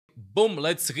Boom,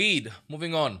 let's read.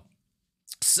 Moving on.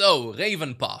 So,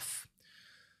 Raven Path.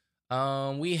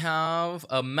 We have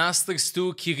a Masters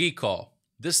 2 Kiriko.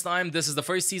 This time, this is the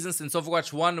first season since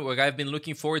Overwatch 1 where I've been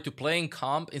looking forward to playing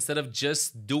comp instead of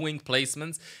just doing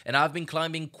placements, and I've been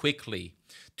climbing quickly.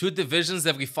 2 divisions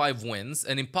every 5 wins,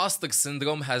 and Imposter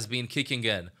Syndrome has been kicking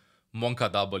in. Monka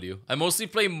W. I mostly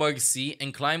play Mercy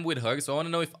and climb with her, so I want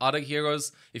to know if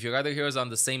your other heroes are on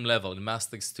the same level in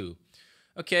Masters 2.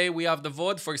 Okay, we have the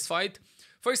VOD, first fight.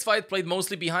 First fight played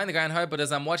mostly behind Reinhardt, but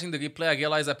as I'm watching the replay, I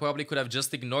realize I probably could have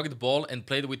just ignored Ball and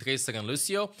played with Tracer and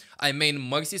Lucio. I main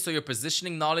Mercy, so your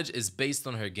positioning knowledge is based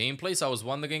on her gameplay, so I was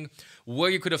wondering where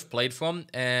you could have played from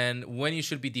and when you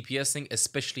should be DPSing,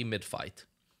 especially mid-fight.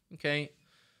 Okay,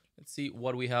 let's see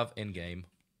what we have in-game.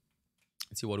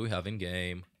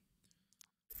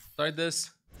 Start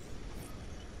this.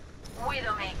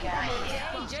 Widowmaker here.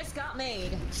 He just got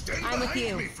made. Stand I'm with behind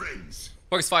you. me, friends.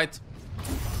 First fight.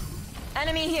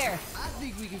 Enemy here. I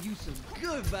think we could use some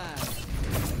good vibes.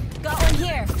 Got one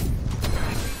here.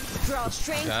 Draw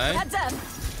string. Okay. Heads up.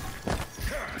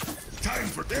 Time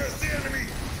for there's the enemy.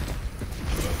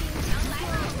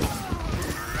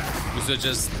 We should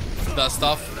just dust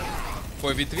off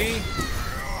 4v3.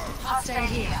 Hostile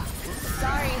here.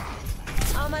 Sorry.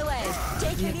 On my way.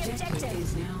 Taking the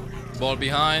objective. Ball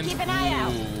behind. Keep an eye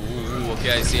out. Ooh,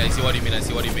 okay, I see what you mean. Join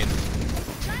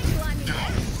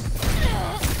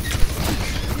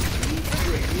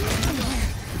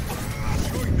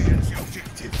me at the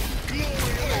objective. I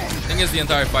think it's the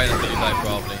entire fight until you die,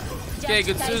 probably. Okay,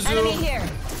 good Enemy Suzu. here.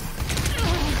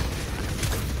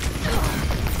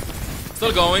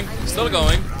 Still going.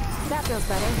 That feels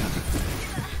better.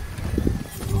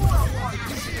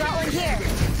 Got one here.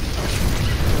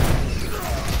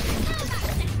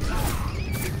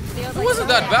 Feels It wasn't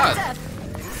that bad. Heads up.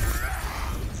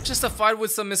 Just a fight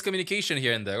with some miscommunication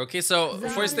here and there. Okay, so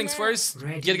first things first,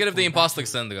 get rid of the imposter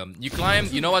syndrome. You climb,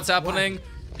 you know what's happening.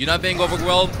 You're not being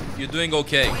overwhelmed. You're doing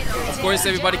okay. Of course,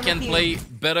 everybody can play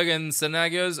better in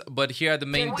scenarios, but here are the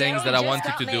main things that I want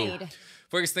you to do.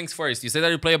 First things first, you say that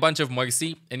you play a bunch of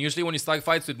Mercy, and usually when you start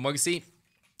fights with Mercy,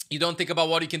 you don't think about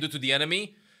what you can do to the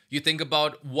enemy. You think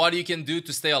about what you can do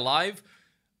to stay alive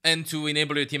and to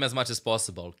enable your team as much as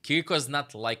possible. Kiriko is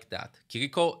not like that.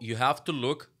 Kiriko, you have to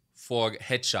look for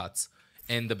headshots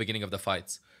in the beginning of the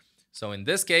fights. So in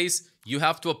this case, you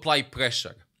have to apply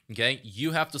pressure, okay?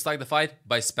 You have to start the fight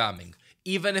by spamming.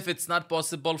 Even if it's not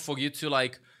possible for you to,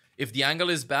 like, if the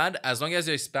angle is bad, as long as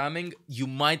you're spamming, you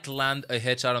might land a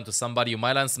headshot onto somebody, you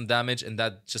might land some damage, and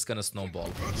that's just gonna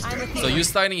snowball. So you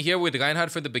starting here with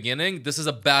Reinhardt for the beginning, this is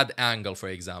a bad angle, for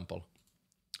example.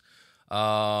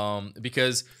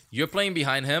 Because you're playing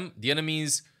behind him, the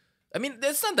enemies... I mean,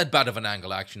 it's not that bad of an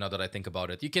angle, actually, now that I think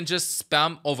about it. You can just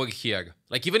spam over here.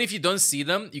 Like, even if you don't see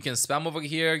them, you can spam over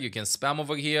here, you can spam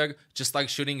over here, just like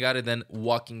shooting rather than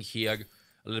walking here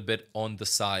a little bit on the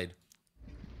side.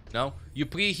 No? You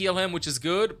pre-heal him, which is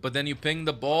good, but then you ping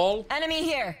the ball. Enemy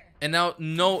here. And now,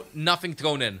 nothing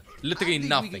thrown in. Literally I think we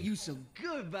nothing. could use some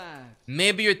good vibes.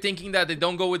 Maybe you're thinking that they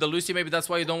don't go with the Lucio, maybe that's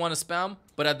why you don't want to spam.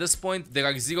 But at this point, there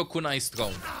are 0 kunais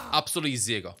thrown. Absolutely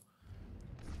 0.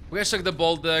 Pressure the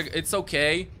ball there, it's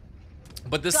okay.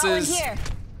 But this Got one is here.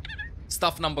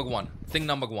 stuff number 1. Thing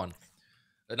number 1.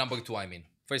 Number 2, I mean.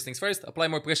 First things first, apply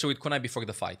more pressure with kunai before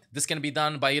the fight. This can be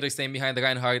done by either staying behind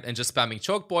Reinhardt and just spamming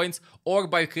choke points, or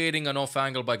by creating an off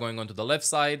angle by going onto the left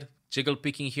side, jiggle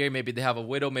picking here, maybe they have a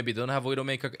Widow, maybe they don't have a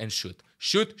Widowmaker, and shoot.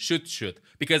 Shoot.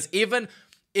 Because even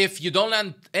if you don't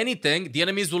land anything, the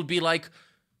enemies will be like,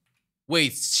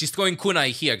 wait, she's throwing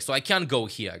kunai here, so I can't go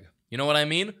here. You know what I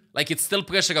mean? Like, it's still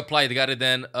pressure applied rather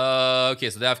than, okay,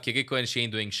 so they have Kiriko and she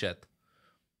ain't doing shit.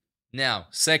 Now,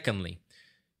 secondly,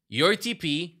 your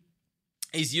TP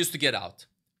is used to get out.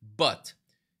 But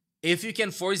if you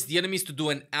can force the enemies to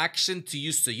do an action to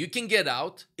you so you can get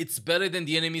out, it's better than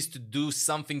the enemies to do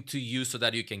something to you so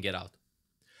that you can get out.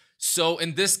 So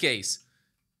in this case,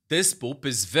 this boop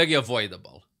is very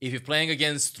avoidable. If you're playing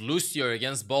against Lucio or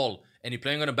against Ball, and you're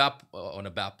playing on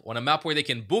a map where they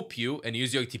can boop you and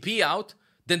use your TP out,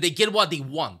 then they get what they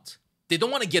want. They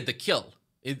don't want to get the kill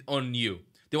on you.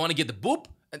 They want to get the boop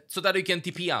so that you can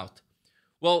TP out.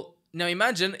 Well, now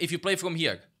imagine if you play from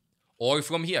here, or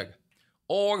from here,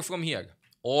 or from here,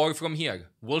 or from here.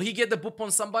 Will he get the boop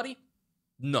on somebody?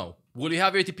 No. Will you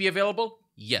have your TP available?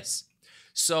 Yes.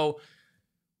 So,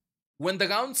 when the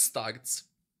round starts,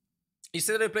 you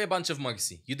say that I play a bunch of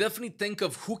Mercy. You definitely think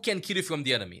of who can kill you from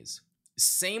the enemies.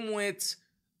 Same with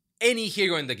any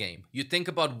hero in the game. You think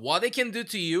about what they can do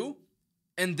to you,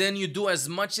 and then you do as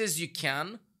much as you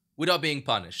can without being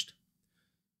punished.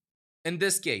 In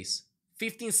this case,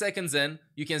 15 seconds in,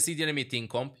 you can see the enemy team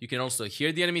comp. You can also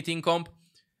hear the enemy team comp.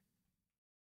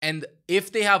 And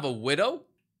if they have a Widow,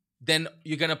 then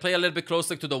you're going to play a little bit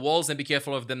closer to the walls and be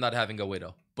careful of them not having a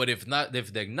Widow. But if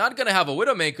they're not going to have a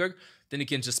Widowmaker, then you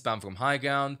can just spam from high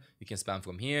ground. You can spam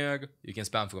from here. You can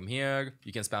spam from here.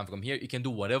 You can spam from here. You can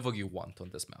do whatever you want on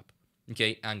this map.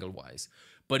 Okay, angle-wise.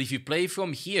 But if you play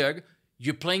from here,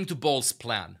 you're playing to Ball's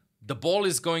plan. The Ball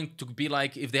is going to be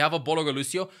like, if they have a Ball or a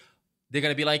Lucio, they're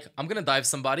going to be like, I'm going to dive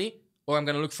somebody, or I'm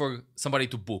going to look for somebody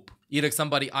to boop. Either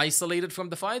somebody isolated from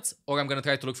the fights, or I'm going to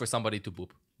try to look for somebody to boop.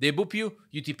 They boop you,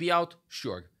 you TP out,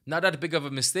 sure. Not that big of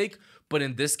a mistake, but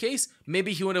in this case,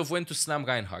 maybe he would have went to slam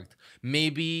Reinhardt.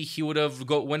 Maybe he would have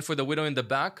went for the Widow in the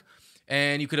back,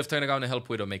 and you could have turned around and helped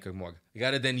Widowmaker more,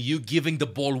 rather than you giving the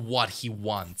Ball what he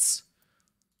wants.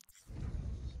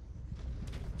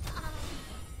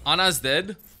 Ana's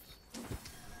dead.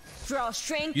 Draw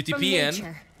strength You from TP in,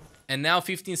 nature. and now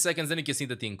 15 seconds, then you can see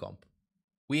the team comp.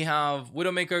 We have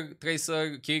Widowmaker,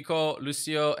 Tracer, Kiriko,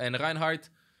 Lucio, and Reinhardt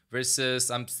versus,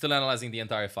 I'm still analyzing the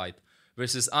entire fight,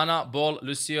 versus Ana, Ball,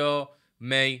 Lucio,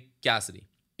 Mei, Cassidy.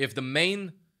 If the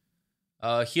main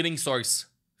healing source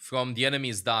from the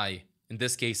enemies die, in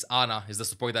this case Ana is the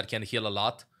support that can heal a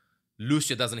lot,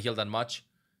 Lucio doesn't heal that much,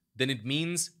 then it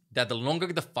means that the longer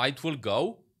the fight will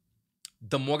go,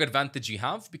 the more advantage you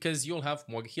have because you'll have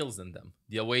more heals than them.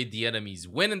 The way the enemies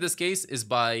win in this case is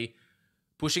by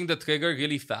pushing the trigger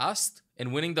really fast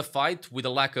and winning the fight with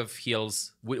a lack of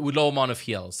heals, with low amount of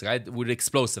heals, right? With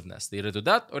explosiveness. They either do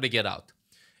that or they get out.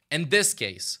 In this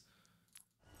case,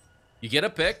 you get a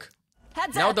pick.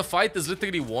 Heads Now up. the fight is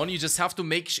literally won. You just have to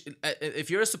make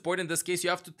if you're a support in this case, you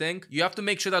have to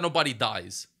make sure that nobody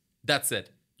dies. That's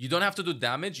it. You don't have to do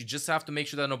damage. You just have to make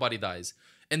sure that nobody dies.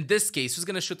 In this case, who's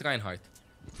gonna shoot Reinhardt?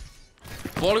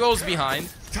 Ball goes behind.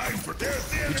 Time for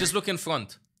death. You just look in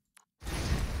front.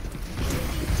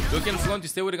 Look in front, you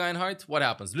stay with Reinhardt. What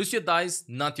happens? Lucio dies,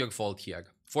 not your fault here.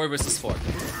 4 versus 4.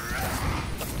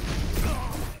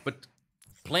 But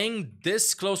playing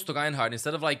this close to Reinhardt,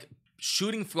 instead of like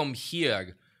shooting from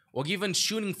here, or even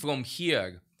shooting from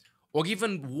here, or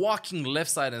even walking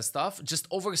left side and stuff, just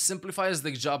oversimplifies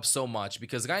the job so much.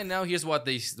 Because right now, here's what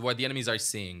the enemies are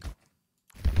seeing.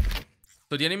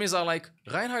 So the enemies are like,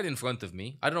 Reinhardt in front of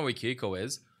me, I don't know where Kiriko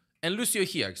is, and Lucio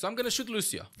here, so I'm gonna shoot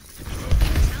Lucio.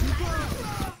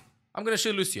 I'm gonna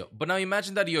shoot Lucio, but now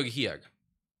imagine that you're here,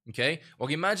 okay? Or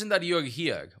imagine that you're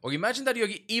here, or imagine that you're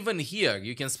even here.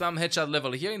 You can spam headshot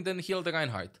level here and then heal the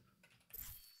Reinhardt.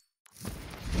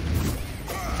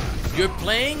 You're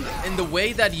playing in the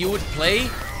way that you would play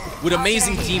with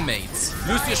amazing teammates.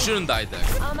 Lucio shouldn't die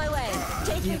there. On my way.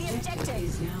 Taking the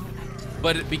objective.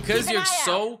 But because Keep an you're eye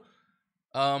so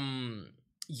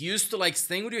used to like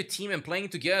staying with your team and playing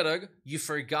together, you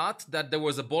forgot that there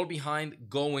was a Ball behind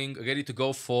going, ready to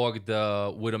go for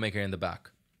the Widowmaker in the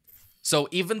back. So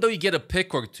even though you get a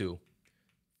pick or two,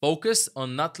 focus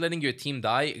on not letting your team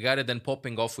die rather than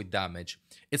popping off with damage.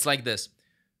 It's like this.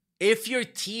 If your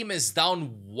team is down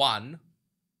 1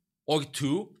 or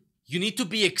 2, you need to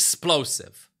be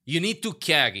explosive. You need to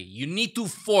carry. You need to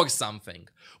force something.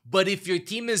 But if your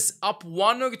team is up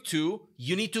 1 or 2,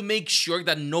 you need to make sure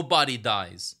that nobody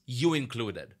dies, you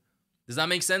included. Does that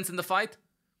make sense in the fight?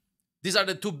 These are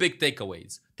the 2 big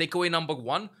takeaways. Takeaway number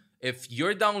 1, if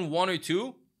you're down 1 or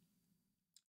 2,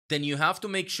 then you have to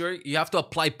make sure, you have to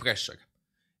apply pressure.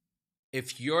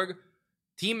 If your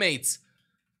teammates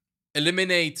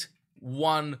eliminate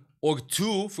 1 or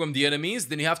 2 from the enemies,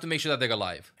 then you have to make sure that they're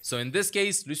alive. So in this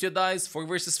case, Lucio dies, 4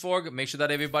 versus 4, make sure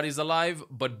that everybody's alive,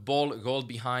 but Ball rolled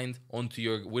behind onto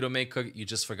your Widowmaker, you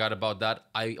just forgot about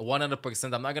that.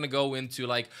 100%, I'm not gonna go into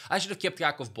like, I should have kept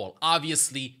track of Ball.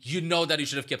 Obviously, you know that you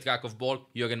should have kept track of Ball,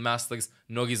 you're in Masters,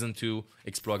 no reason to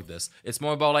explore this. It's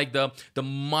more about like the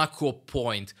macro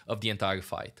point of the entire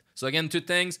fight. So again, 2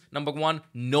 things. Number 1,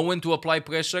 know when to apply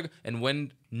pressure and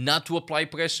when not to apply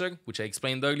pressure, which I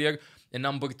explained earlier. And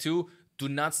number 2, do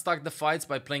not start the fights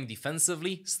by playing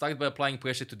defensively. Start by applying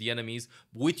pressure to the enemies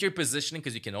with your positioning,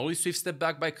 because you can always swift step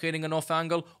back by creating an off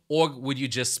angle, or with you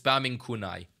just spamming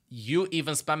kunai. You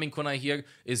even spamming kunai here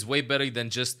is way better than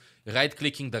just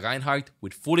right-clicking the Reinhardt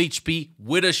with full HP,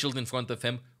 with a shield in front of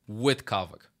him, with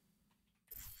cover.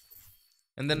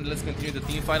 And then let's continue the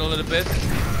team fight a little bit.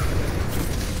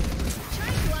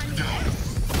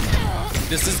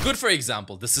 This is good, for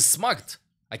example. This is smart.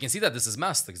 I can see that this is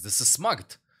Masters. This is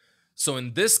smart. So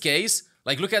in this case,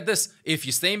 like look at this. If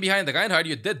you're staying behind the Reinhardt,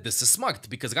 you're dead. This is smart.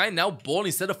 Because right now, Ball,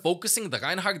 instead of focusing the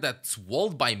Reinhardt that's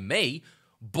walled by Mei,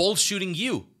 Ball's shooting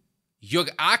you. You're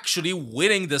actually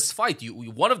winning this fight.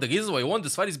 One of the reasons why you won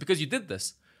this fight is because you did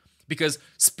this. Because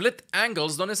split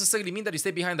angles don't necessarily mean that you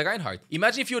stay behind the Reinhardt.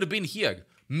 Imagine if you would have been here.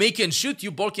 May can shoot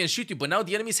you, Ball can shoot you, but now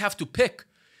the enemies have to pick.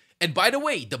 And by the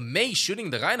way, the May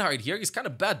shooting the Reinhardt here is kind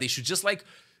of bad. They should just like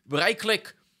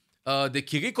right-click the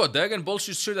Kiriko there and Ball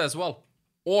should shoot as well.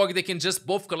 Or they can just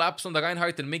both collapse on the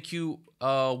Reinhardt and make you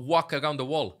walk around the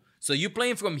wall. So you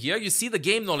playing from here, you see the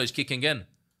game knowledge kicking in.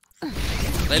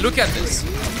 Like, look at this.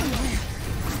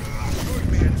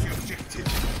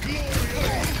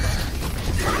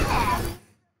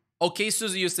 Okay,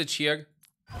 Suzy usage here.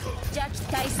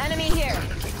 Enemy here.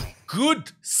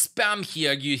 Good spam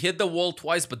here. You hit the wall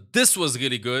twice, but this was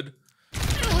really good.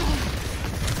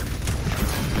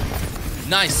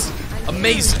 Nice.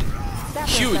 Amazing.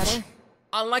 Huge.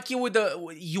 Unlucky with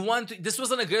the... This was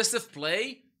an aggressive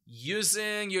play.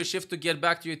 Using your shift to get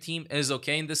back to your team is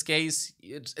okay in this case.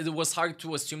 It was hard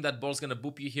to assume that Ball's gonna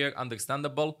boop you here.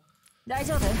 Understandable.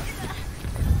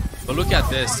 But look at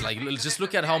this. Like, just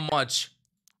look at how much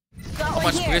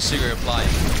pressure you're applying.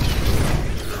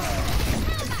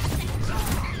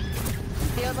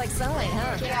 Feels like sunlight,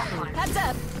 huh? Heads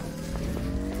up.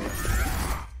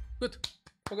 Good.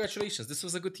 Congratulations. This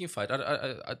was a good team fight.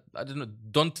 I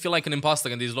don't feel like an imposter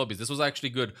in these lobbies. This was actually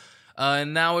good.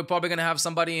 Now we're probably gonna have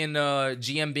somebody in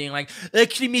GM being like,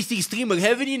 actually, Mr. Streamer,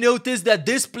 haven't you noticed that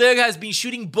this player has been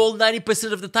shooting Ball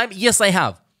 90% of the time? Yes, I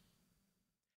have.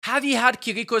 Have you had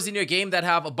Kirikos in your game that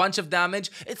have a bunch of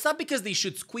damage? It's not because they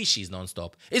shoot squishies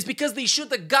non-stop. It's because they shoot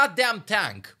the goddamn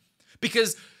tank.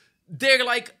 Because they're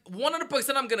like,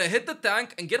 100% I'm gonna hit the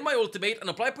tank and get my ultimate and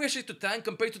apply pressure to tank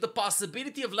compared to the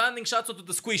possibility of landing shots onto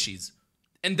the squishies.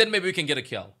 And then maybe we can get a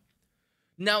kill.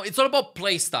 Now, it's all about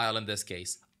playstyle in this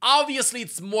case. Obviously,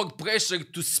 it's more pressure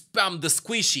to spam the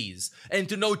squishies and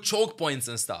to know choke points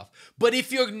and stuff. But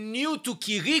if you're new to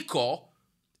Kiriko,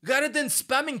 rather than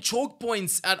spamming choke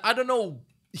points at, I don't know,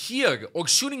 here, or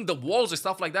shooting the walls or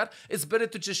stuff like that, it's better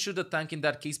to just shoot the tank in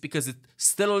that case because it's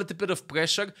still a little bit of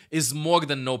pressure is more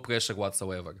than no pressure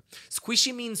whatsoever.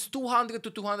 Squishy means 200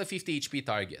 to 250 HP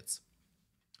targets.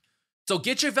 So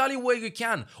get your value where you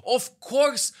can. Of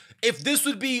course, if this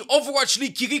would be Overwatch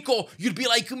League Kiriko, you'd be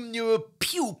like,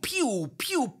 pew, pew,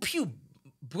 pew, pew.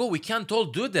 Bro, we can't all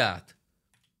do that.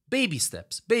 Baby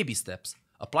steps, baby steps.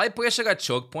 Apply pressure at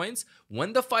choke points.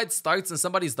 When the fight starts and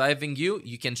somebody's diving you,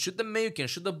 you can shoot the May, you can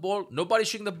shoot the ball. Nobody's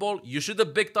shooting the ball. You shoot the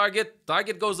big target.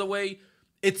 Target goes away.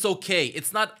 It's okay.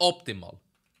 It's not optimal.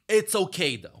 It's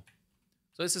okay, though.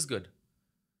 So this is good.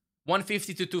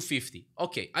 150 to 250.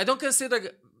 Okay, I don't consider...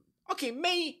 Okay,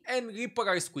 May and Reaper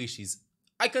are squishies.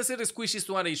 I consider squishies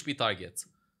 200 HP targets.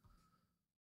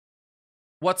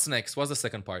 What's next? What's the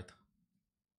second part?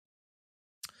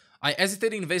 I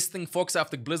hesitated investing Fox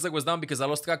after Blizzard was down because I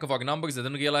lost track of our numbers. I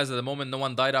didn't realize at the moment no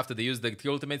one died after they used their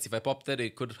 3 ultimates. If I popped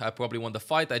it could have probably won the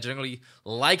fight. I generally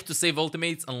like to save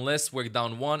ultimates unless we're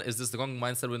down 1. Is this the wrong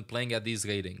mindset when playing at these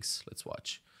ratings? Let's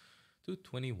watch.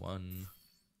 221.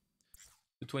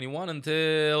 221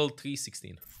 until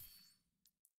 316.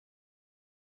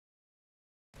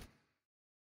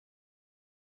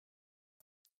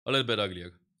 A little bit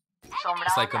uglier.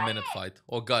 It's like a minute fight.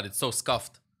 Oh god, it's so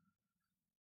scuffed.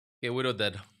 Okay, Widow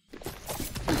dead.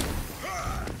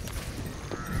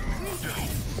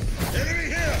 Enemy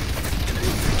here!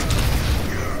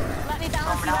 Let me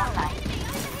balance you out.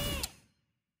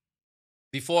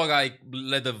 Before I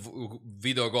let the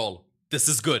video roll, this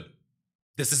is good.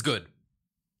 This is good.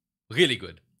 Really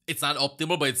good. It's not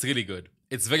optimal, but it's really good.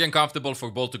 It's very uncomfortable for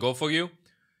Ball to go for you.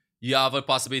 You have a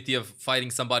possibility of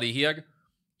fighting somebody here.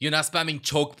 You're not spamming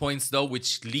choke points though,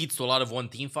 which leads to a lot of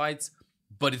one-team fights.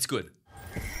 But it's good.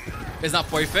 It's not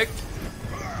perfect,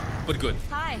 but good.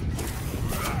 Hi.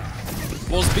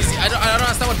 Ball's busy. I don't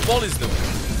understand what Ball is doing.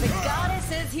 The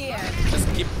goddess is here. Just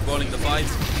keep rolling the fight.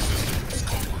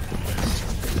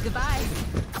 Goodbye.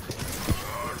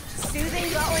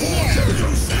 Soothing going here.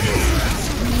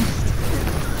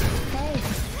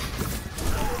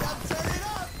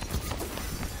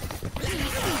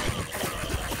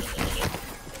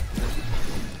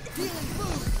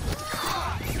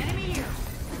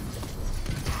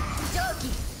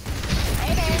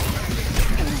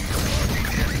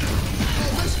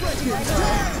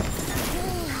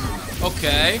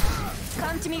 Okay.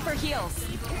 Come to me for heals.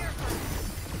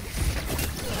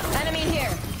 Enemy here.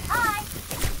 Hi.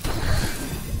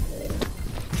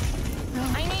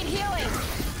 I need healing.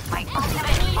 I need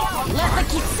help. Let the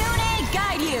Kitsune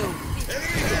guide you.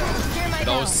 Hear my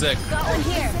That was bell. sick. Got one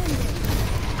here.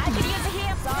 I could use a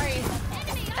heal. Sorry.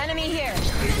 Enemy here.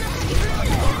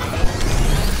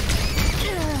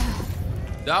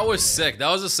 That was sick. That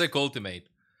was a sick ultimate.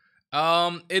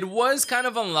 It was kind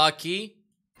of unlucky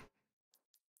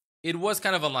It was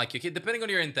kind of unlucky, okay? Depending on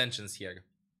your intentions here.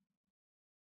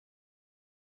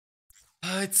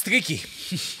 It's tricky.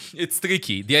 It's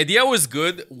tricky. The idea was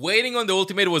good. Waiting on the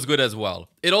ultimate was good as well.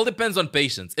 It all depends on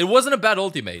patience. It wasn't a bad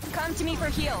ultimate. Come to me for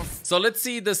heals. So let's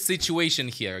see the situation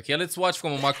here, okay? Let's watch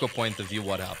from a macro point of view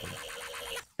what happened.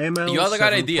 ML7 You have the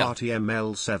right idea. party,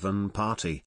 ML7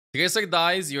 party. Tracer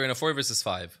dies, you're in a 4 versus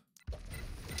 5.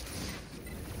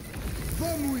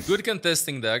 Good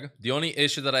contesting there. The only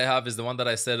issue that I have is the one that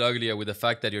I said earlier with the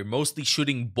fact that you're mostly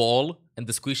shooting ball and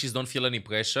the squishies don't feel any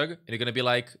pressure. And you're gonna be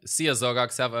like, see ya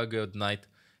Zorax, have a good night.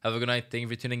 Have a good night. Thank you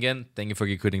for tuning in. Thank you for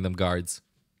recruiting them guards.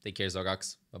 Take care,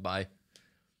 Zorax. Bye-bye.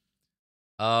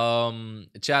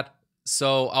 Chat.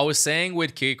 So I was saying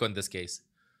with Kiriko in this case,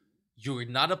 you're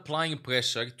not applying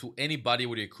pressure to anybody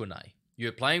with your kunai. You're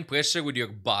applying pressure with your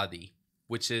body,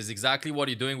 which is exactly what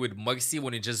you're doing with Mercy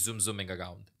when you're just zooming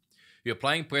around. You're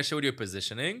applying pressure with your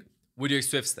positioning, with your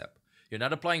swift step. You're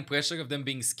not applying pressure of them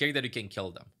being scared that you can kill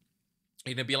them.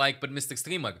 You're gonna be like, but Mr.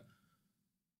 Streamer,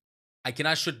 I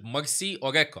cannot shoot Mercy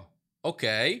or Echo.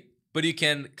 Okay, but you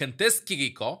can contest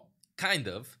Kiriko, kind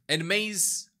of, and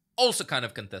Maze also kind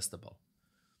of contestable.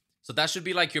 So that should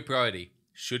be like your priority.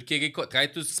 Shoot Kiriko, try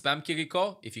to spam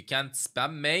Kiriko. If you can't,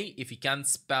 spam Mei. If you can't,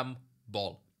 spam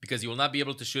Ball. Because you will not be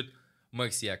able to shoot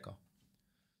Mercy Echo.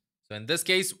 So in this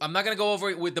case, I'm not going to go over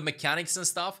it with the mechanics and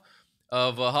stuff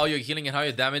of how you're healing and how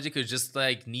you're damaging. You just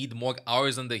like need more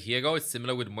hours on the hero. It's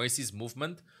similar with Mercy's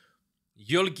movement.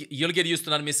 You'll get used to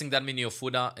not missing that many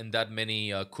Ofuda and that many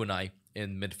kunai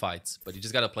in mid-fights. But you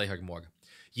just got to play her more.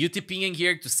 UTPing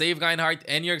here to save Reinhardt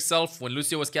and yourself when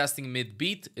Lucio was casting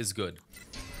mid-beat is good.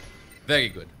 Very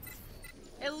good.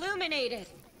 Illuminated.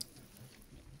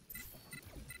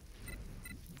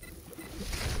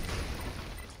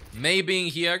 Mei being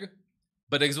here,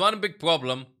 but there's one big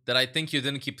problem that I think you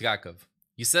didn't keep track of.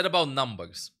 You said about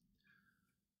numbers.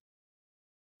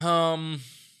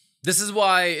 This is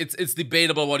why it's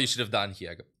debatable what you should have done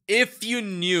here. If you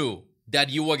knew that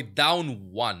you were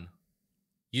down 1,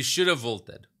 you should have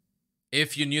ulted.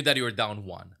 If you knew that you were down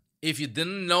 1. If you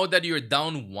didn't know that you were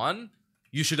down 1,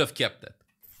 you should have kept it.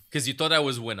 Because you thought that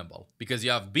was winnable. Because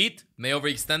you have beat, Mei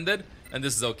overextended, and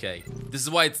this is okay. This is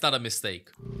why it's not a mistake.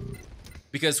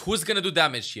 Because who's gonna do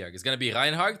damage here? It's gonna be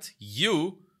Reinhardt,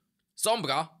 you,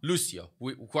 Sombra, Lucio,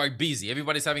 who are busy.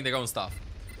 Everybody's having their own stuff.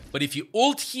 But if you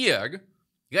ult here,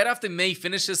 right after Mei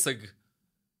finishes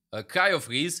a cryo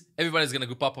freeze, everybody's gonna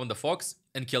group up on the Fox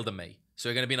and kill the Mei. So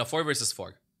you're gonna be in a 4 versus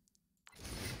 4.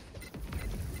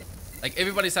 Like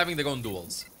everybody's having their own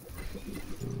duels.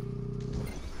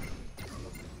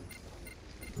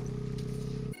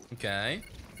 Okay.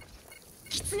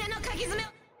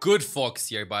 Good Fox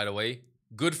here, by the way.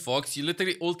 Good Fox. You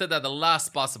literally ulted at the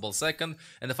last possible second,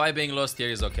 and the fight being lost here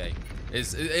is okay.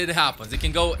 It happens. It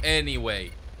can go any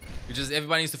way.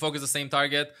 Everybody needs to focus the same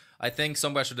target. I think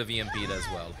Sombra should have EMP'd as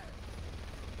well.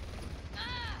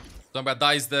 Sombra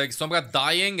dies there. Sombra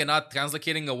dying and not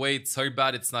translocating away. It's her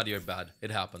bad. It's not your bad.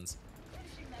 It happens.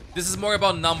 This is more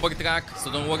about number track,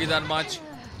 so don't worry that much.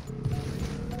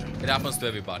 It happens to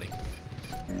everybody.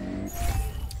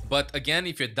 But again,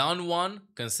 if you're down 1,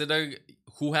 consider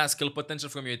who has kill potential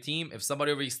from your team. If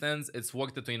somebody overextends, it's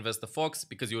worth it to invest the Fox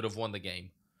because you would have won the game.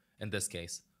 In this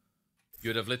case, you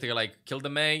would have literally like killed the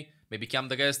Mei, maybe camp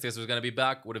the rest. This was gonna be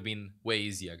back. Would have been way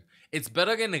easier. It's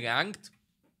better in ranked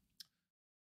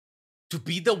to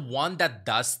be the one that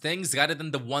does things rather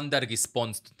than the one that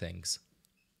responds to things.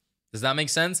 Does that make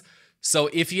sense? So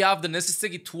if you have the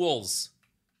necessary tools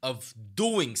of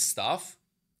doing stuff,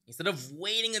 instead of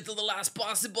waiting until the last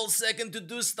possible second to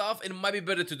do stuff, it might be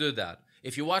better to do that.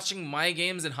 If you're watching my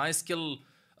games in high skill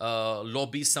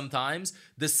lobbies sometimes,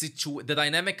 the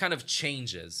dynamic kind of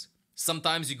changes.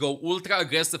 Sometimes you go ultra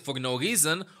aggressive for no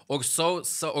reason, or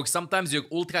sometimes you're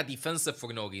ultra defensive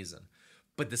for no reason.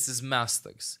 But this is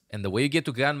Masters. And the way you get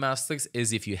to Grandmasters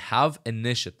is if you have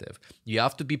initiative. You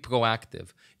have to be proactive.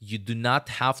 You do not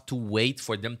have to wait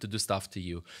for them to do stuff to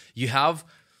you. You have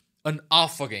an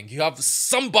offering. You have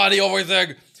somebody over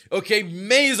there. Okay,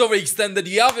 Mei is overextended.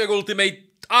 You have your ultimate.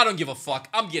 I don't give a fuck.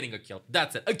 I'm getting a kill.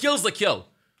 That's it. A kill's a kill.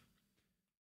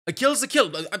 A kill's a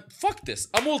kill. Fuck this.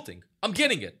 I'm ulting. I'm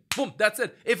getting it. Boom. That's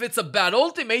it. If it's a bad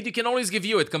ultimate, you can always give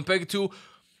you it compared to...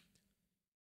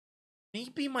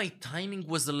 Maybe my timing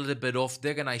was a little bit off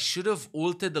there and I should have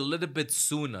ulted a little bit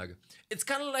sooner. It's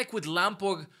kind of like with Lamp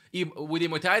or with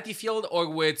Immortality Field or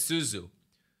with Suzu.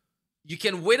 You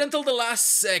can wait until the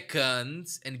last second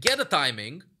and get a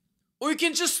timing, or you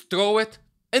can just throw it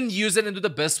and use it and do the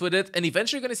best with it, and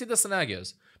eventually you're going to see the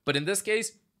scenarios. But in this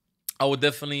case, I would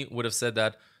definitely have said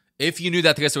that If you knew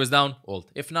that Tracer was down,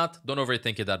 ult. If not, don't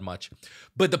overthink it that much.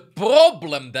 But the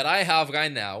problem that I have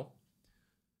right now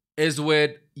is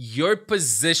with your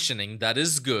positioning that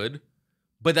is good,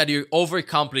 but that you're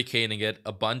overcomplicating it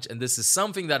a bunch. And this is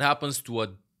something that happens to a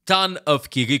ton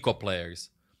of Kiriko players.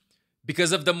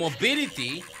 Because of the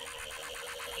mobility,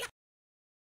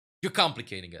 you're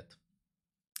complicating it.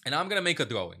 And I'm gonna make a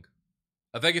drawing.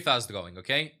 A very fast drawing,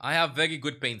 okay? I have very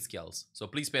good paint skills, so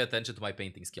please pay attention to my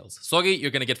painting skills. Sorry, you're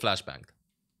gonna get flashbanged.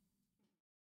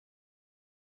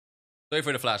 Sorry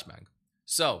for the flashbang.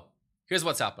 So, here's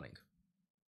what's happening.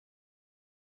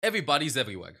 Everybody's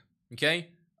everywhere, okay?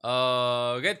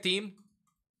 Red team,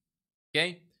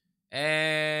 okay?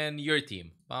 And your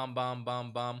team. Bam, bam,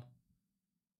 bam, bam.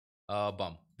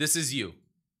 Bam. This is you.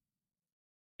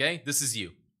 Okay? This is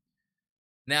you.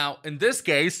 Now, in this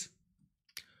case,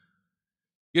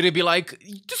 you're gonna be like,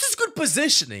 this is good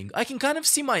positioning. I can kind of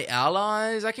see my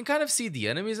allies. I can kind of see the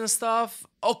enemies and stuff.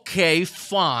 Okay,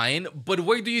 fine. But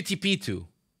where do you TP to?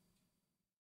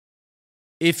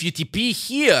 If you TP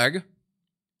here,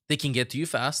 they can get to you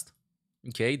fast.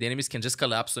 Okay, the enemies can just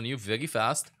collapse on you very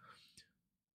fast.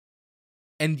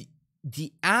 And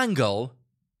the angle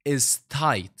is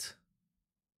tight.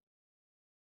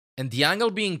 And the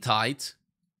angle being tight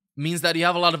means that you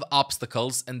have a lot of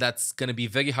obstacles, and that's gonna be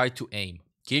very hard to aim.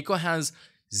 Kiriko has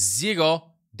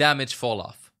 0 damage fall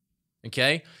off.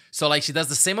 Okay? So like she does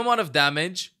the same amount of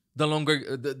damage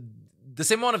the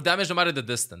same amount of damage no matter the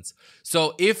distance.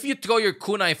 So if you throw your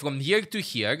kunai from here to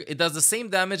here, it does the same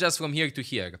damage as from here to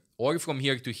here, or from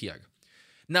here to here.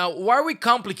 Now, why are we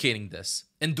complicating this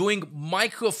and doing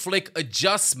micro flick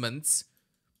adjustments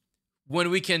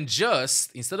when we can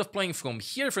just, instead of playing from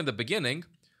here from the beginning,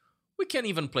 we can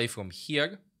even play from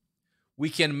here. We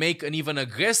can make an even a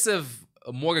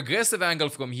more aggressive angle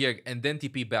from here and then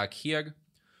TP back here.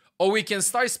 Or we can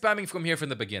start spamming from here from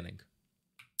the beginning.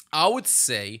 I would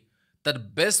say that the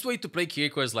best way to play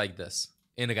Kiriko is like this.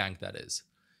 In rank, that is.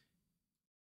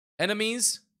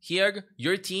 Enemies, here,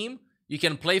 your team, you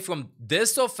can play from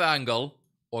this off angle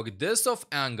or this off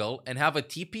angle and have a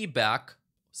TP back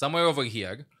somewhere over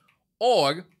here.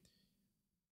 Or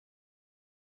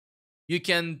you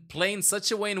can play in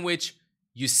such a way in which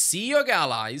you see your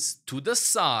allies to the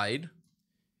side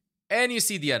and you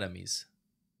see the enemies.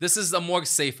 This is a more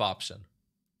safe option.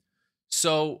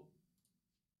 So,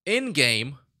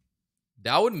 in-game,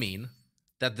 that would mean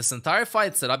that this entire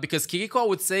fight setup, because Kiriko I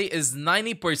would say is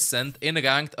 90% in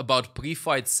ranked about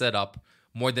pre-fight setup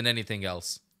more than anything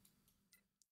else.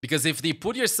 Because if they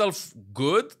put yourself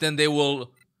good, then they'll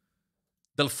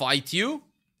fight you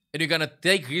and you're gonna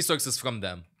take resources from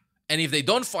them. And if they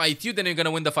don't fight you, then you're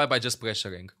gonna win the fight by just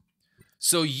pressuring.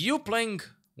 So you playing...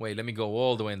 Wait, let me go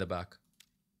all the way in the back.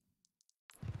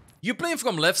 You playing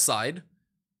from left side,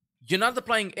 you're not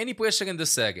applying any pressure in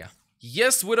this area.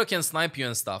 Yes, Widow can snipe you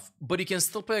and stuff, but you can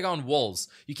still play around walls.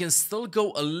 You can still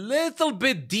go a little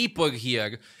bit deeper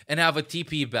here and have a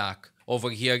TP back over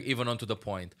here, even onto the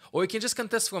point. Or you can just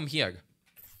contest from here.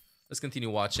 Let's continue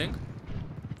watching.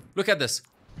 Look at this.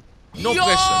 No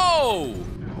pressure.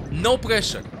 No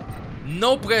pressure.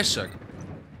 No pressure.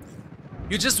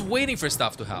 You're just waiting for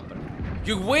stuff to happen.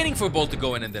 You're waiting for Bolt to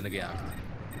go in and then react.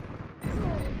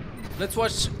 Let's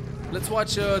watch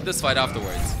this fight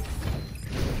afterwards.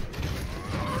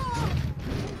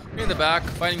 You're in the back,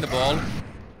 fighting the ball.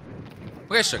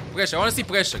 Pressure, pressure. I want to see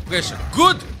pressure, pressure.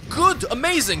 Good, good,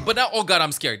 amazing. But now, oh god,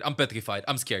 I'm scared. I'm petrified.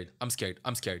 I'm scared. I'm scared.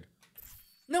 I'm scared.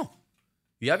 No.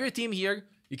 You have your team here.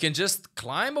 You can just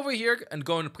climb over here and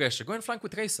go in pressure. Go and flank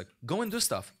with Tracer. Go and do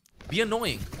stuff. Be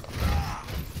annoying.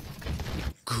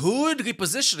 Good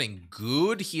repositioning.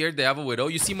 Good here. They have a Widow.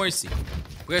 You see Mercy.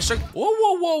 Pressure. Whoa,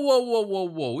 whoa, whoa, whoa, whoa, whoa,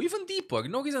 whoa. Even deeper.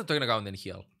 No reason to turn around and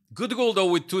heal. Good rule though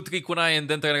with 2-3 kunai and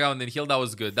then turn around and heal. That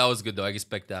was good. That was good though. I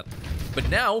respect that. But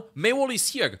now, Mei wall is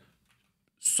here.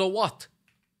 So what?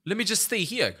 Let me just stay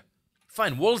here.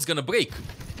 Fine, wall's gonna break.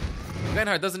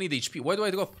 Reinhardt doesn't need HP. Why do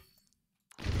I drop?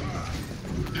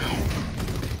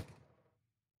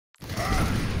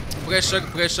 Pressure,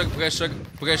 pressure, pressure,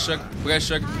 pressure,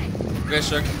 pressure,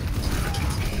 pressure.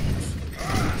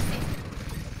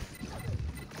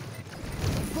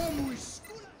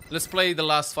 Let's play the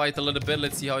last fight a little bit.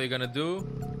 Let's see how you're gonna do.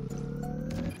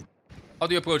 How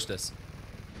do you approach this?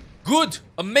 Good!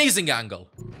 Amazing angle.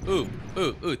 Ooh,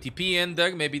 ooh, ooh. TP in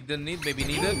there. Maybe didn't need, maybe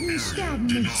needed.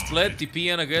 Split, TP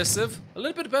in aggressive. A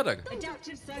little bit better.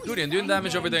 Good, you're doing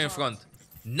damage over there in front.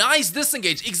 Nice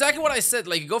disengage. Exactly what I said.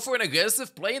 Like, you go for an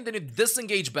aggressive play and then you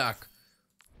disengage back.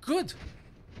 Good.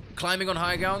 Climbing on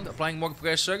high ground, applying more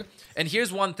pressure. And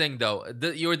here's one thing though,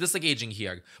 you're disengaging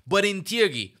here. But in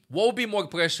theory, what would be more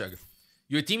pressure?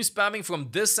 Your team spamming from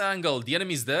this angle, the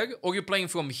enemy's there, or you're playing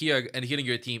from here and healing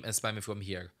your team and spamming from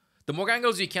here. The more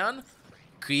angles you can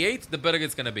create, the better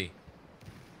it's gonna be.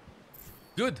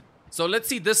 Good. So let's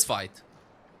see this fight.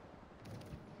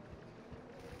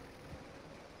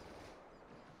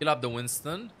 Heal up the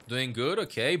Winston. Doing good.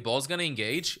 Okay. Ball's gonna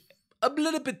engage. A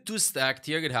little bit too stacked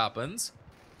here. It happens.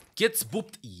 Gets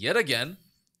booped yet again.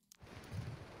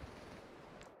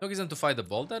 No reason to fight the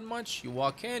ball that much. You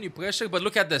walk in, you pressure, but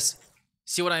look at this.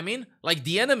 See what I mean? Like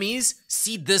the enemies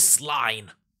see this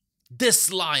line.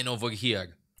 This line over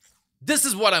here. This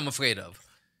is what I'm afraid of.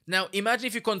 Now imagine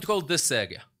if you control this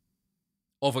area.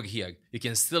 Over here. You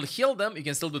can still heal them, you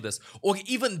can still do this. Or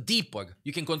even deeper,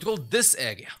 you can control this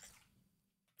area.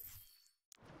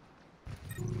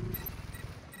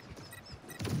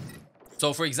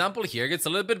 So for example here, it's a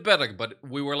little bit better, but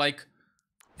we were like...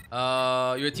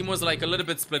 your team was like a little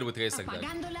bit split with Racer there.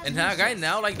 And now, right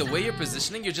now, like the way you're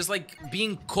positioning, you're just like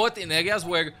being caught in areas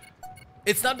where...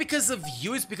 It's not because of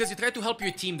you, it's because you try to help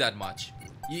your team that much.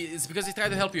 It's because you try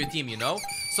to help your team, you know?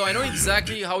 So I know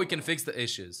exactly how we can fix the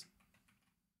issues.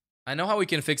 I know how we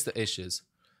can fix the issues.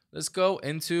 Let's go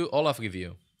into Olaf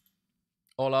review.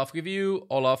 Olaf review,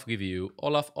 Olaf review,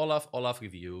 Olaf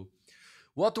review.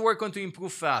 What to work on to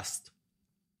improve fast?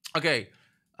 Okay.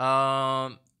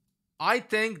 I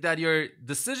think that your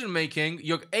decision making,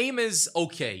 your aim is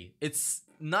okay. It's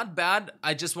not bad.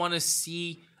 I just want to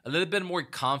see a little bit more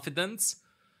confidence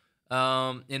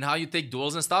in how you take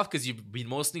duels and stuff, because you've been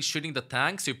mostly shooting the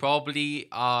tanks. You probably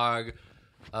are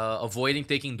avoiding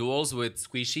taking duels with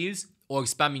squishies or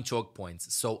spamming choke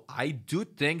points. So I do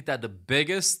think that the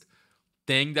biggest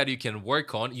thing that you can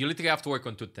work on, you literally have to work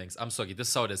on two things. I'm sorry, this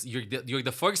is how it is. You're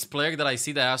the first player that I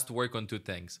see that has to work on two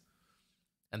things.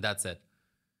 And that's it.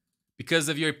 Because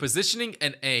of your positioning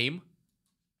and aim,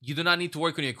 you do not need to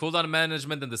work on your cooldown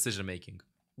management and decision making.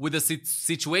 With the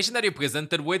situation that you're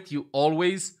presented with, you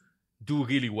always do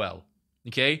really well.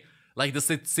 Okay? Like the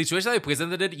situation that you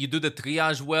presented it, you do the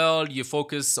triage well, you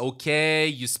focus okay,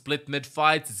 you split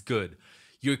mid-fights, it's good.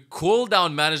 Your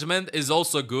cooldown management is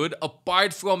also good,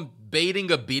 apart from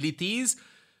baiting abilities,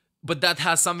 but that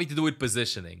has something to do with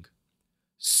positioning.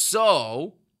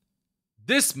 So,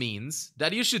 this means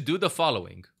that you should do the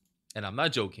following. And I'm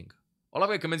not joking. Olaf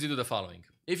recommends you do the following.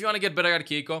 If you want to get better at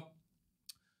Kiriko,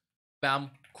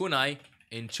 spam kunai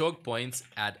in choke points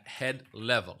at head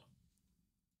level.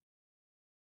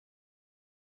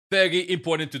 Very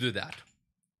important to do that.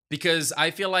 Because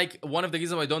I feel like one of the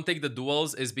reasons why I don't take the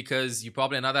duels is because you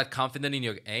probably are not that confident in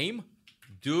your aim.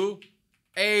 Do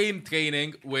aim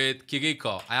training with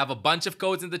Kiriko. I have a bunch of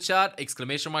codes in the chat.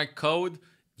 Exclamation mark code.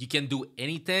 You can do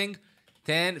anything.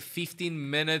 10-15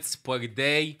 minutes per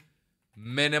day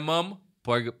minimum.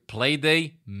 Per play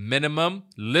day minimum.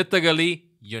 Literally,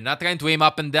 you're not trying to aim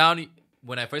up and down.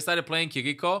 When I first started playing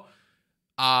Kiriko,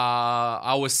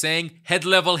 I was saying head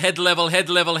level, head level, head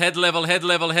level, head level, head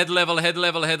level, head level, head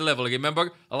level, head level.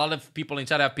 Remember? A lot of people in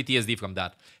chat have PTSD from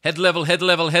that. Head level, head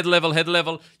level, head level, head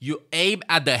level. You aim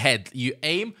at the head. You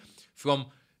aim from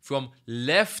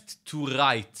left to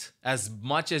right as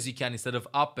much as you can instead of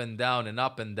up and down and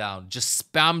up and down. Just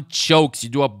spam chokes. You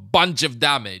do a bunch of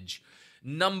damage.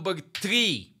 Number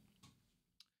 3.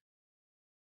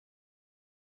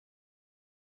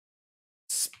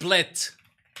 Split.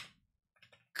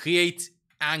 Create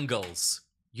angles.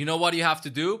 You know what you have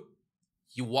to do?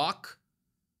 You walk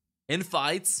in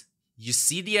fights, you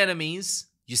see the enemies,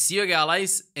 you see your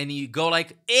allies, and you go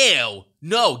like, ew,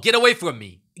 no, get away from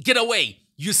me. Get away.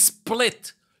 You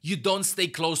split. You don't stay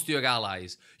close to your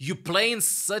allies. You play in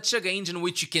such a range in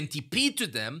which you can TP to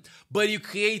them, but you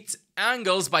create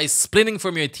angles by splitting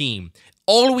from your team.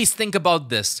 Always think about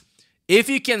this. If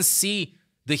you can see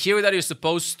the hero that you're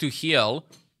supposed to heal,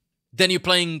 then you're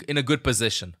playing in a good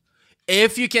position.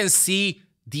 If you can see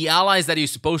the allies that you're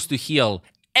supposed to heal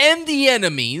and the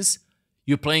enemies,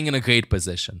 you're playing in a great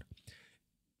position.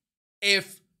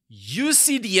 If you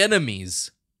see the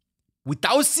enemies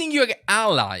without seeing your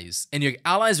allies, and your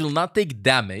allies will not take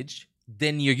damage,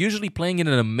 then you're usually playing in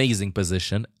an amazing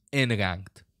position in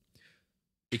ranked.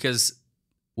 Because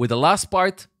with the last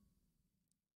part,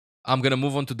 I'm going to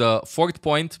move on to the 4th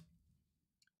point.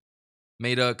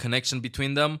 Made a connection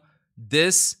between them.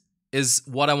 This is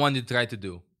what I want you to try to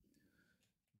do.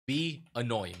 Be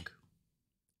annoying.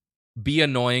 Be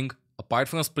annoying. Apart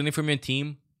from splitting from your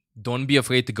team, don't be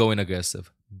afraid to go in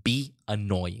aggressive. Be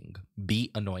annoying.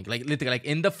 Be annoying. Like literally, like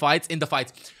in the fights,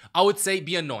 I would say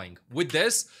be annoying. With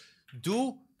this,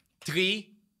 do 3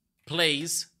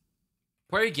 plays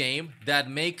per game that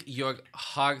make your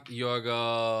heart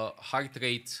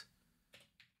rate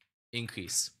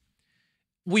increase.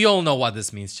 We all know what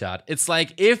this means, chat. It's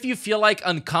like, if you feel like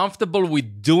uncomfortable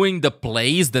with doing the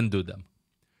plays, then do them.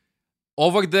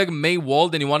 Over there, May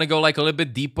Walled, and you want to go like a little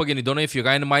bit deeper and you don't know if your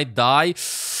guy might die.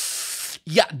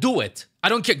 Yeah, do it. I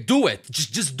don't care. Do it.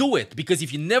 Just do it. Because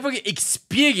if you never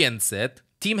experience it,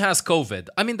 team has COVID.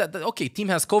 I mean, okay, team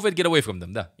has COVID, get away from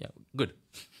them. Yeah, good.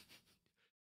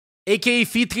 AKA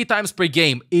feed 3 times per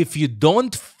game. If you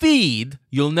don't feed,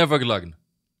 you'll never learn.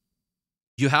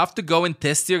 You have to go and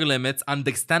test your limits,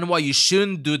 understand why you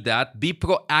shouldn't do that, be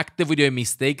proactive with your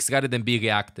mistakes rather than be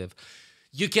reactive.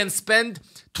 You can spend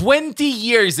 20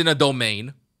 years in a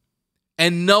domain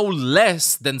and know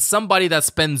less than somebody that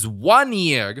spends 1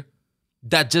 year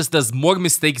that just does more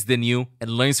mistakes than you and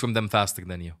learns from them faster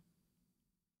than you.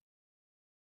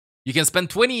 You can spend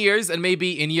 20 years and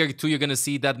maybe in year 2 you're going to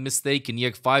see that mistake. In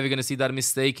year 5 you're going to see that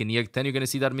mistake. In year 10 you're going to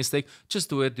see that mistake. Just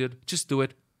do it, dude. Just do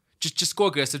it. Just go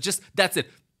aggressive. That's it.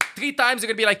 3 times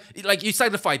you're going to be like you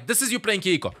start the fight. This is you playing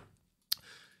Kiriko.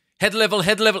 Head level,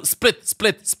 split.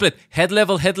 Head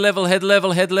level,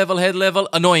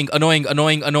 annoying.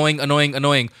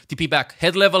 TP back.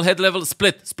 Head level,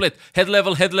 split. Head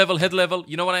level.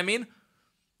 You know what I mean?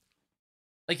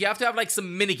 Like, you have to have like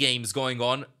some mini games going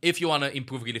on if you want to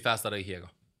improve really fast at a hero.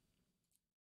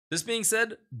 This being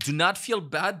said, do not feel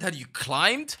bad that you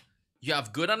climbed. You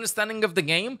have good understanding of the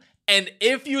game. And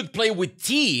if you'd play with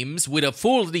teams, with a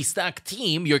fully stacked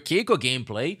team, your Kiriko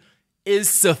gameplay is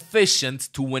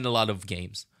sufficient to win a lot of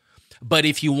games. But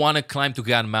if you want to climb to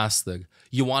Grandmaster,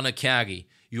 you want to carry,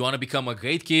 you want to become a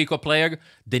great Kiriko player,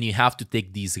 then you have to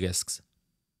take these risks.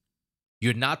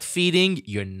 You're not feeding,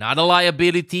 you're not a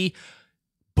liability,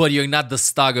 but you're not the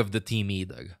star of the team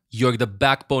either. You're the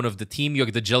backbone of the team, you're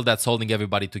the gel that's holding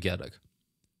everybody together.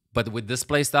 But with this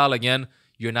playstyle, again,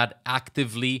 you're not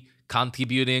actively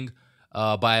contributing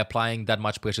by applying that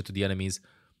much pressure to the enemies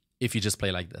if you just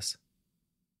play like this.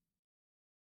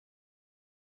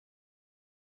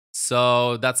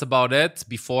 So that's about it.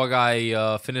 Before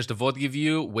I finish the VOD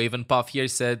review, Wave and Puff here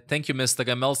said, "Thank you, Mr.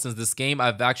 ML. Since this game,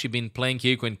 I've actually been playing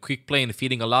Kiriko in quick play and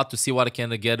feeding a lot to see what I can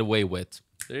get away with."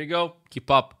 There you go.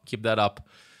 Keep up. Keep that up.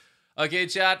 Okay,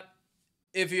 chat.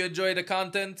 If you enjoy the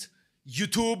content,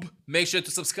 YouTube, make sure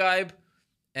to subscribe.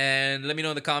 And let me know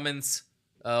in the comments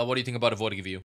what do you think about a VOD review.